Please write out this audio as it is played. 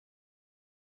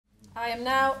I am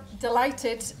now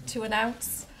delighted to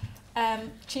announce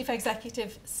Chief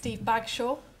Executive Steve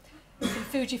Bagshaw from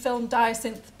FUJIFILM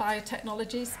Diosynth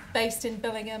Biotechnologies, based in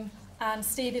Billingham, and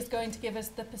Steve is going to give us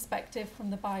the perspective from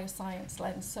the bioscience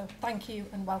lens. So thank you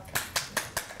and welcome.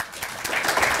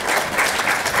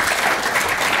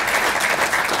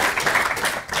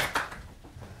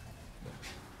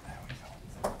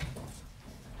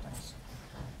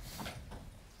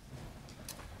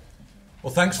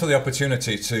 Well, thanks for the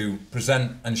opportunity to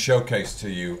present and showcase to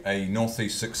you a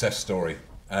Northeast success story.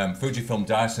 FUJIFILM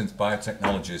Diosynth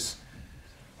Biotechnologies.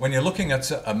 When you're looking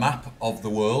at a map of the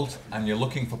world and you're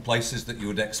looking for places that you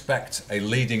would expect a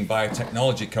leading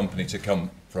biotechnology company to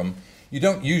come from, you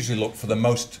don't usually look for the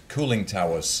most cooling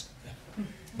towers.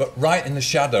 But right in the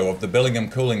shadow of the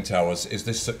Billingham cooling towers is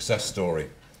this success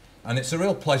story. And it's a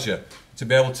real pleasure to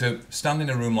be able to stand in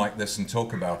a room like this and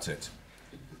talk about it.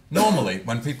 Normally,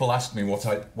 when people ask me what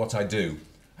I do,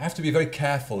 I have to be very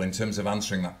careful in terms of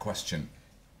answering that question.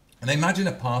 And imagine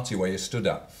a party where you're stood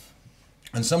at,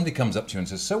 and somebody comes up to you and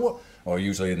says, so what, or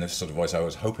usually in this sort of voice I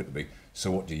always hope it to be,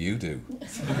 so what do you do? But,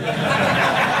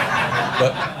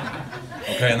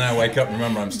 okay, and now I wake up and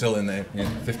remember I'm still in the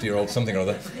 50-year-old something or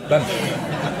other. Then,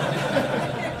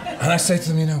 and I say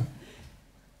to them,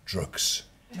 drugs.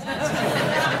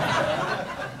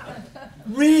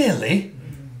 Really?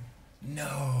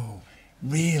 No,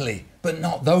 really, but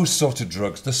not those sort of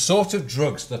drugs. The sort of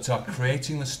drugs that are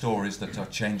creating the stories that are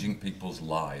changing people's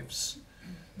lives.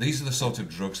 These are the sort of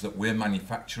drugs that we're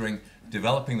manufacturing,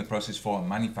 developing the process for and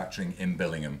manufacturing in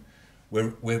Billingham.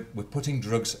 We're putting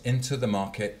drugs into the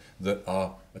market that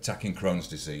are attacking Crohn's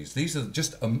disease. These are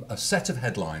just a set of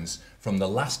headlines from the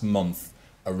last month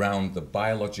around the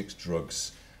biologics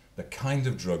drugs, the kind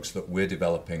of drugs that we're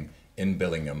developing in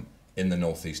Billingham in the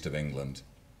northeast of England.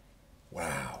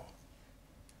 Wow.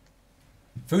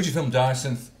 FUJIFILM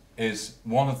Diosynth is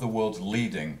one of the world's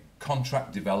leading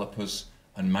contract developers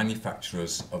and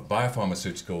manufacturers of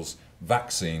biopharmaceuticals,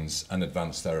 vaccines and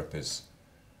advanced therapies.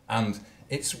 And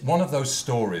it's one of those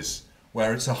stories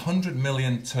where it's a 100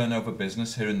 million turnover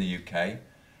business here in the UK,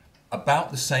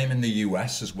 about the same in the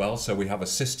US as well. So we have a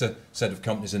sister set of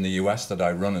companies in the US that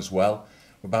I run as well.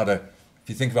 If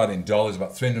you think about it in dollars,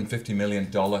 about $350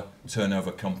 million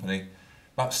turnover company.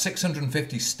 About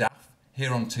 650 staff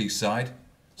here on Teesside.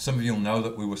 Some of you will know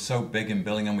that we were so big in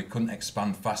Billingham we couldn't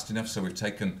expand fast enough, so we've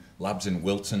taken labs in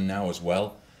Wilton now as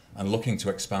well and looking to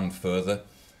expand further.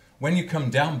 When you come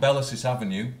down Bellasys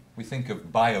Avenue, we think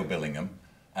of Bio Billingham,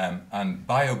 and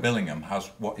Bio Billingham has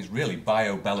what is really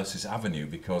Bio Bellasys Avenue,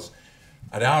 because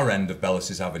at our end of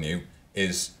Bellasys Avenue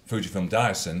is FUJIFILM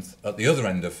Diosynth, at the other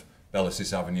end of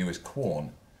Bellasys Avenue is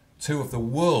Quorn, two of the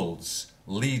world's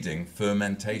leading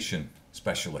fermentation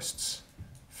specialists.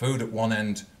 Food at one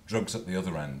end, drugs at the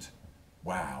other end.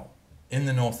 Wow. In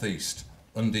the northeast,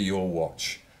 under your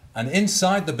watch. And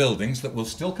inside the buildings that will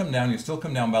still come down, you still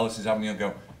come down Bellasys Avenue and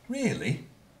go, really?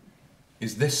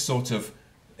 Is this sort of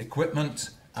equipment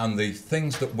and the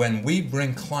things that when we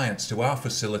bring clients to our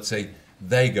facility,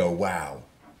 they go, wow.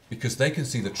 Because they can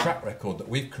see the track record that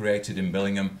we've created in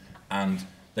Billingham, and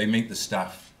they meet the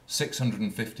staff,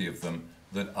 650 of them,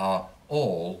 that are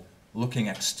all looking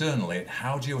externally at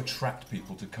how do you attract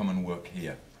people to come and work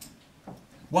here.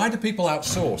 Why do people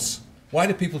outsource? Why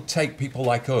do people take people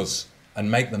like us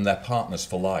and make them their partners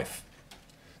for life?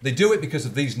 They do it because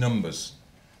of these numbers.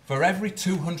 For every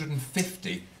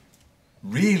 250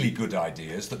 really good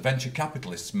ideas that venture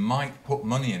capitalists might put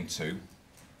money into,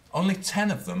 only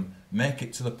 10 of them make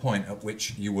it to the point at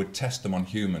which you would test them on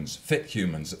humans, fit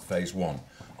humans at phase 1.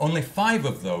 Only 5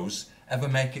 of those ever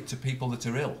make it to people that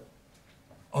are ill.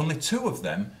 Only 2 of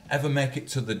them ever make it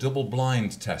to the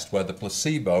double-blind test where the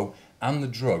placebo and the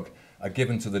drug are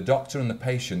given to the doctor and the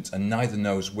patient and neither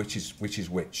knows which is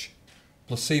which.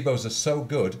 Placebos are so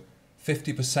good,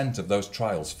 50% of those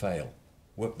trials fail.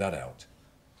 Work that out.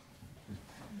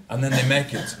 And then they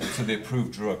make it to the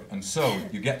approved drug. And so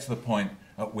you get to the point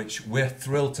at which we're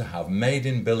thrilled to have made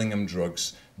in Billingham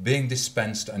drugs being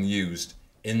dispensed and used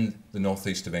in the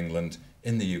northeast of England,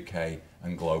 in the UK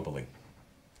and globally.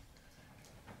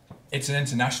 It's an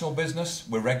international business.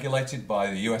 We're regulated by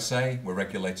the USA, we're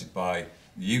regulated by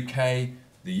the UK,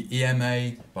 the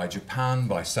EMA, by Japan,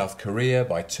 by South Korea,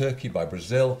 by Turkey, by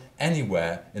Brazil.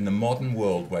 Anywhere in the modern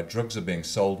world where drugs are being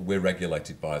sold, we're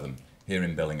regulated by them here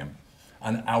in Billingham.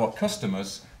 And our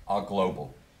customers are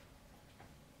global.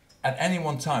 At any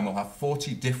one time, we'll have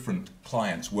 40 different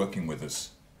clients working with us.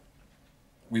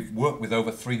 We've worked with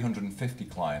over 350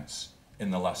 clients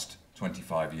in the last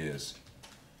 25 years.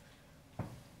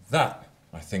 That,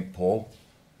 I think, Paul,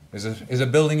 is a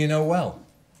building you know well.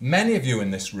 Many of you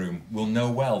in this room will know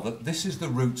well that this is the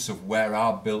roots of where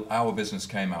our business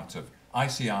came out of,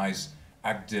 ICI's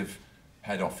active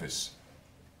head office.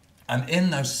 And in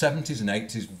those 70s and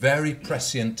 80s, very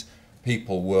prescient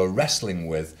people were wrestling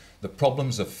with the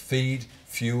problems of feed,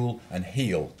 fuel and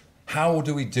heal. How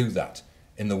do we do that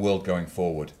in the world going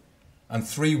forward? And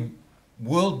 3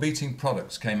 world-beating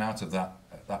products came out of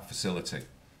that facility.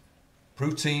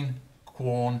 Protein,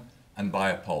 Quorn and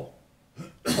Biopol.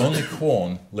 Only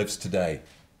Quorn lives today.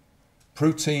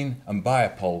 Protein and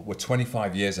Biopol were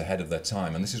 25 years ahead of their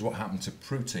time, and this is what happened to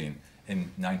Protein in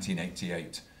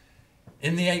 1988.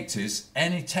 In the 80s,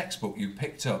 any textbook you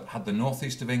picked up had the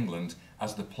northeast of England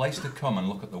as the place to come and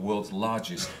look at the world's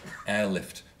largest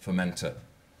airlift fermenter.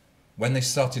 When they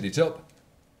started it up,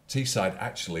 Teesside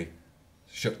actually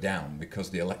shut down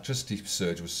because the electricity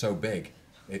surge was so big,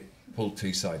 it pulled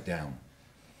Teesside down.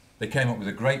 They came up with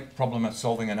a great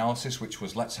problem-solving analysis, which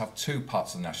was, let's have 2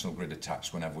 parts of the national grid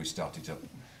attached whenever we start it up.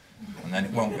 And then it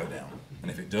won't go down.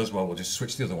 And if it does, well, we'll just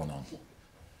switch the other one on.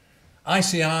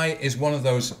 ICI is one of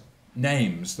those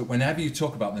names that whenever you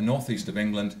talk about the northeast of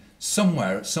England,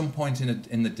 somewhere at some point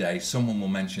in the day, someone will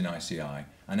mention ICI.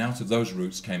 And out of those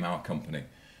roots came our company.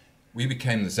 We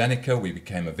became the Zeneca, we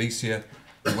became Avicii,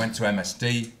 we went to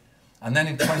MSD. And then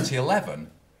in 2011,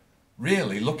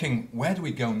 really looking, where do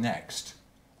we go next?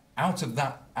 Out of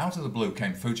the blue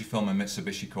came FUJIFILM and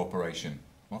Mitsubishi Corporation.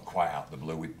 Not quite out of the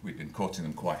blue, we'd been courting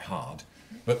them quite hard.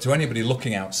 But to anybody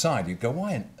looking outside, you'd go,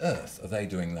 why on earth are they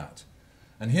doing that?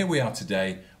 And here we are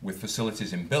today with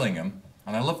facilities in Billingham,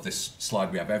 and I love this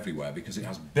slide we have everywhere because it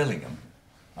has Billingham,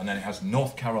 and then it has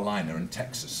North Carolina and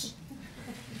Texas.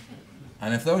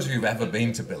 And if those of you who've ever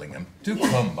been to Billingham, do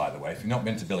come, by the way, if you've not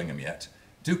been to Billingham yet,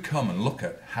 do come and look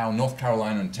at how North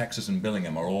Carolina and Texas and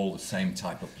Billingham are all the same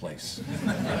type of place.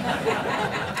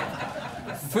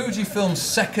 Fujifilm's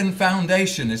second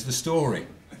foundation is the story.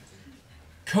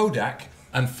 Kodak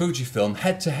and Fujifilm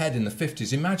head-to-head in the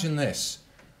 50s. Imagine this.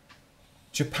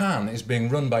 Japan is being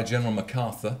run by General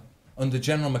MacArthur. Under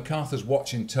General MacArthur's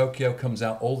watch in Tokyo comes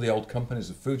out all the old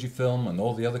companies of Fujifilm and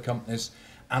all the other companies.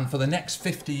 And for the next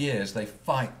 50 years, they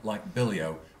fight like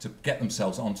Bilio to get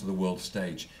themselves onto the world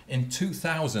stage. In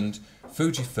 2000,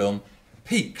 Fujifilm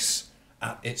peaks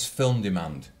at its film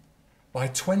demand. By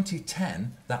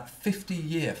 2010, that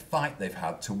 50-year fight they've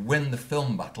had to win the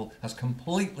film battle has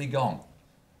completely gone.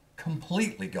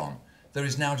 Completely gone. There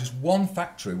is now just one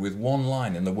factory with one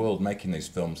line in the world making these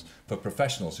films for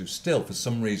professionals who still, for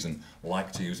some reason,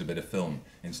 like to use a bit of film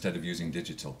instead of using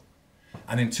digital.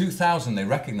 And in 2000, they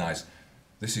recognized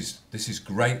this is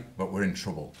great, but we're in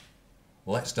trouble.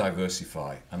 Let's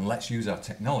diversify and let's use our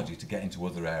technology to get into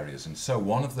other areas. And so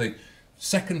one of the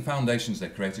second foundations they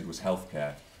created was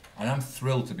healthcare. And I'm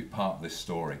thrilled to be part of this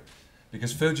story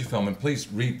because Fujifilm, and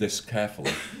please read this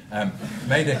carefully,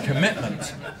 made a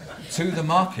commitment to the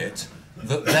market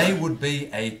that they would be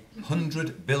a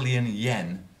 100 billion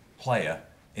yen player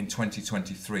in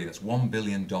 2023. That's $1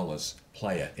 billion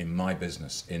player in my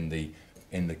business in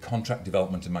the contract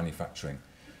development and manufacturing.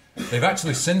 They've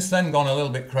actually since then gone a little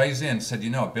bit crazy and said, you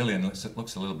know, $1 billion looks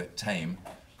a little bit tame.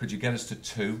 Could you get us to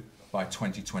 2 by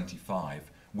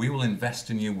 2025? We will invest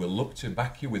in you. We'll look to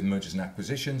back you with mergers and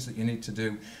acquisitions that you need to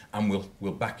do, and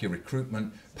we'll back your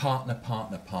recruitment. Partner,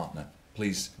 partner, partner.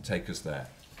 Please take us there.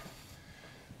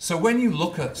 So when you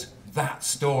look at that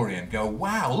story and go,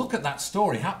 wow, look at that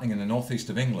story happening in the northeast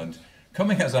of England,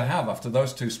 coming as I have after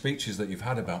those 2 speeches that you've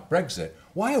had about Brexit,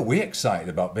 why are we excited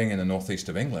about being in the northeast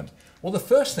of England? Well, the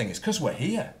first thing is because we're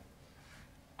here.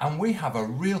 And we have a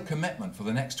real commitment for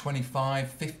the next 25,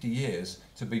 50 years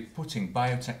to be putting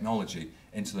biotechnology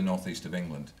into the northeast of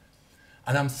England.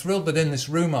 And I'm thrilled that in this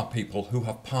room are people who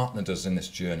have partnered us in this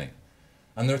journey.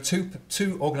 And there are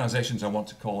two organisations I want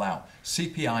to call out,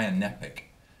 CPI and NEPIC,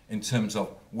 in terms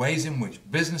of ways in which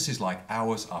businesses like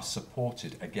ours are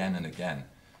supported again and again.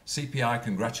 CPI,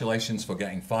 congratulations for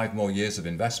getting 5 more years of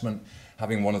investment,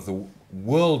 having one of the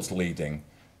world's leading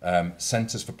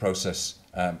centres for process,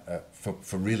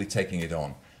 for really taking it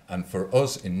on. And for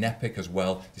us in NEPIC as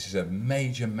well, this is a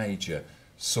major, major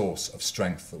source of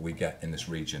strength that we get in this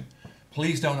region.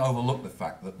 Please don't overlook the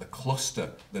fact that the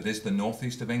cluster that is the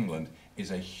northeast of England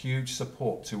is a huge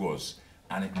support to us,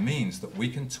 and it means that we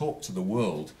can talk to the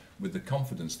world with the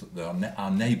confidence that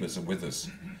our neighbours are with us.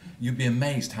 You'd be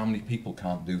amazed how many people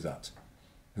can't do that,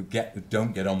 who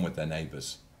don't get on with their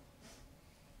neighbours.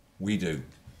 We do.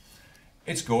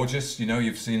 It's gorgeous. You know,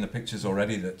 you've seen the pictures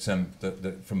already that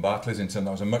from Barclays. That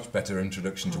was a much better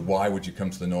introduction to why would you come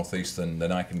to the northeast than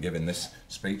I can give in this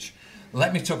speech.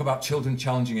 Let me talk about children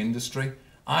challenging industry.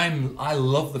 I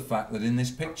love the fact that in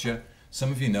this picture Some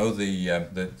of you know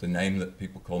the name that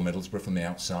people call Middlesbrough from the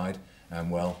outside.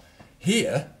 Well,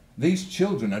 here, these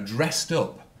children are dressed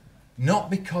up, not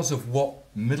because of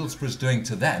what Middlesbrough's doing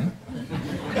to them,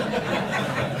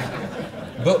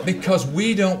 but because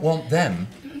we don't want them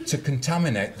to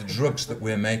contaminate the drugs that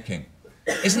we're making.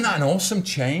 Isn't that an awesome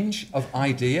change of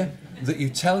idea? That you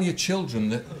tell your children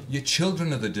that your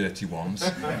children are the dirty ones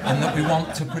and that we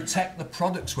want to protect the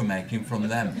products we're making from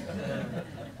them.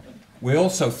 We're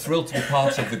also thrilled to be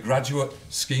part of the graduate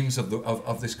schemes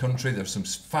of this country. There's some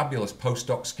fabulous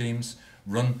postdoc schemes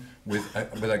run with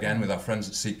our friends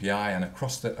at CPI and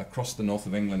across the north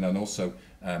of England and also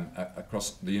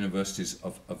across the universities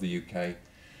of the UK.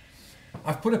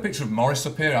 I've put a picture of Morris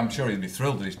up here. I'm sure he'd be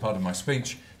thrilled that he's part of my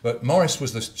speech. But Morris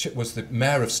was the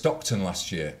mayor of Stockton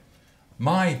last year.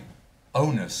 My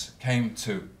owners came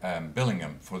to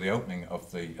Billingham for the opening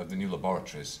of the new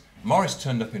laboratories. Morris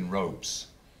turned up in robes.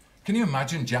 Can you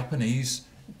imagine Japanese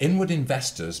inward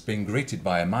investors being greeted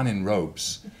by a man in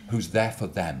robes who's there for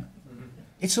them?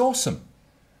 It's awesome.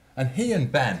 And he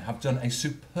and Ben have done a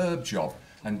superb job.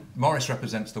 And Morris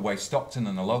represents the way Stockton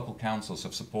and the local councils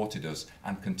have supported us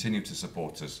and continue to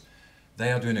support us.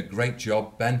 They are doing a great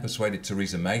job. Ben persuaded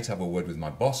Theresa May to have a word with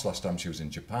my boss last time she was in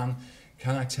Japan.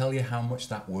 Can I tell you how much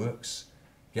that works?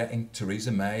 Getting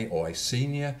Theresa May or a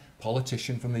senior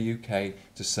politician from the UK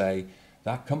to say,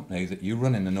 that company that you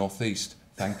run in the Northeast,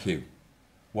 thank you.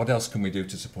 What else can we do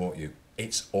to support you?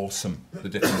 It's awesome, the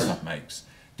difference that makes.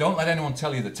 Don't let anyone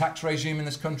tell you the tax regime in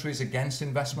this country is against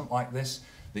investment like this.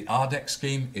 The RDEC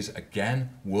scheme is,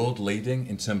 again, world leading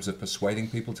in terms of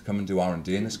persuading people to come and do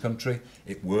R&D in this country.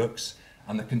 It works.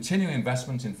 And the continuing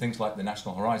investment in things like the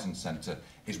National Horizon Centre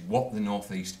is what the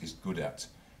Northeast is good at.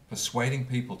 Persuading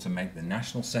people to make the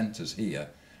national centres here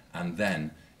and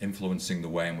then influencing the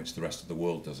way in which the rest of the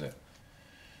world does it.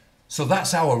 So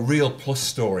that's our real plus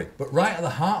story. But right at the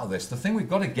heart of this, the thing we've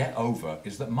got to get over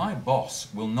is that my boss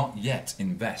will not yet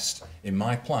invest in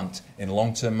my plant in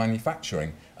long-term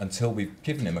manufacturing until we've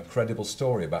given him a credible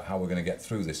story about how we're going to get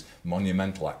through this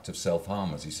monumental act of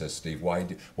self-harm, as he says. Steve, why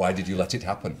did you let it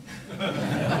happen?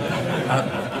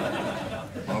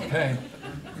 Okay.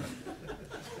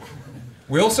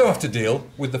 We also have to deal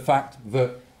with the fact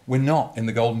that we're not in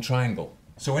the Golden Triangle.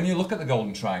 So when you look at the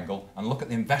Golden Triangle and look at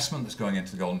the investment that's going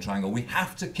into the Golden Triangle, we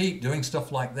have to keep doing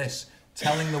stuff like this,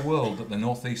 telling the world that the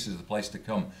Northeast is the place to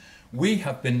come. We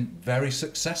have been very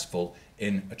successful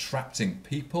in attracting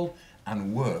people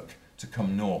and work to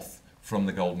come north from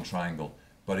the Golden Triangle,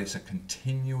 but it's a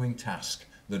continuing task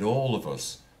that all of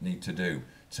us need to do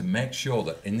to make sure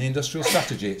that in the industrial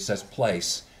strategy it says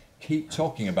place, keep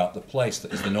talking about the place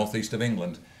that is the northeast of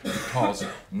England, because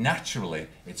naturally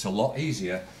it's a lot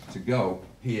easier to go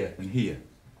here and here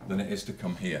than it is to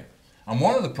come here. And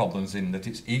one of the problems in that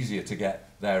it's easier to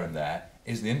get there and there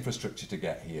is the infrastructure to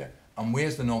get here. And we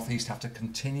as the northeast have to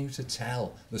continue to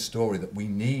tell the story that we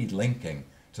need linking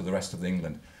to the rest of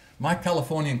England. My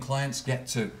Californian clients get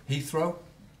to Heathrow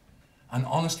and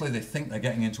honestly they think they're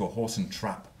getting into a horse and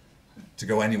trap to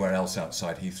go anywhere else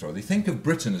outside Heathrow. They think of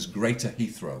Britain as Greater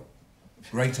Heathrow,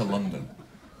 Greater London.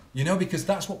 You know, because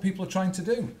that's what people are trying to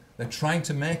do. They're trying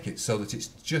to make it so that it's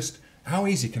just, how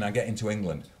easy can I get into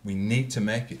England? We need to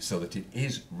make it so that it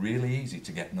is really easy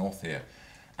to get north here.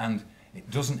 And it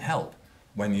doesn't help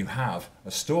when you have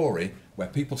a story where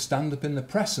people stand up in the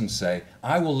press and say,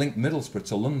 I will link Middlesbrough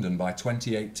to London by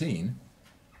 2018,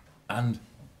 and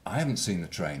I haven't seen the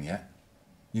train yet.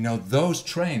 You know, those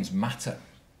trains matter,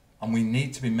 and we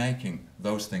need to be making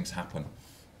those things happen.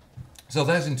 So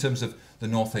there's in terms of the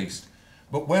northeast.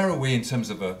 But where are we in terms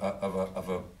of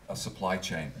a supply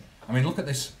chain? I mean, look at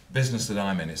this business that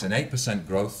I'm in. It's an 8%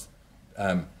 growth,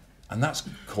 and that's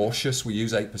cautious. We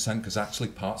use 8% because actually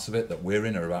parts of it that we're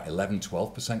in are about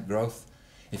 11-12% growth.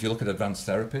 If you look at advanced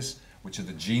therapies, which are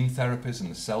the gene therapies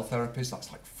and the cell therapies, that's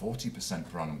like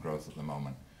 40% per annum growth at the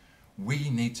moment. We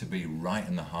need to be right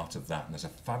in the heart of that, and there's a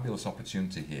fabulous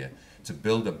opportunity here to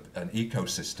build an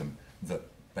ecosystem that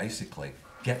basically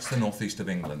gets the northeast of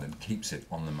England and keeps it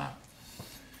on the map.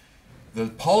 The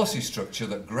policy structure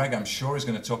that Greg, I'm sure, is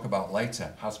going to talk about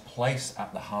later has place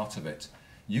at the heart of it.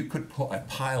 You could put a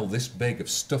pile this big of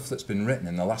stuff that's been written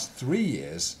in the last 3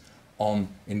 years on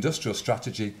industrial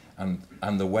strategy and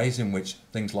the ways in which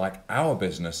things like our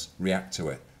business react to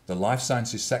it. The life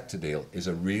sciences sector deal is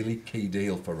a really key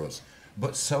deal for us,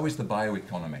 but so is the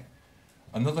bioeconomy.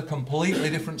 Another completely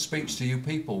different speech to you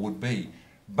people would be,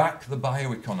 back the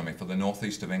bioeconomy for the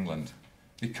northeast of England,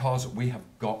 because we have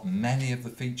got many of the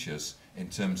features in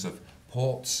terms of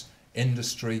ports,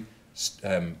 industry,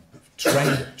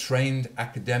 trained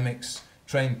academics,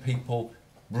 trained people,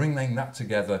 bringing that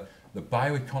together The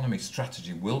bioeconomy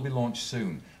strategy will be launched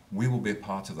soon. We will be a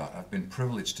part of that. I've been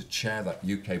privileged to chair that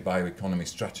UK Bioeconomy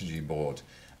Strategy Board,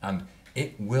 and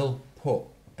it will put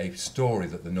a story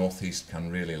that the North East can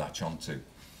really latch onto.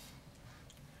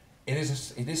 It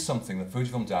is something that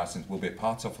FUJIFILM Diosynth will be a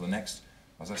part of for the next,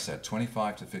 as I said,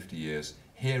 25 to 50 years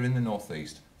here in the North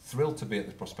East. Thrilled to be at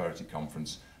the Prosperity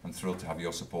Conference and thrilled to have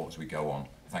your support as we go on.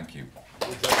 Thank you.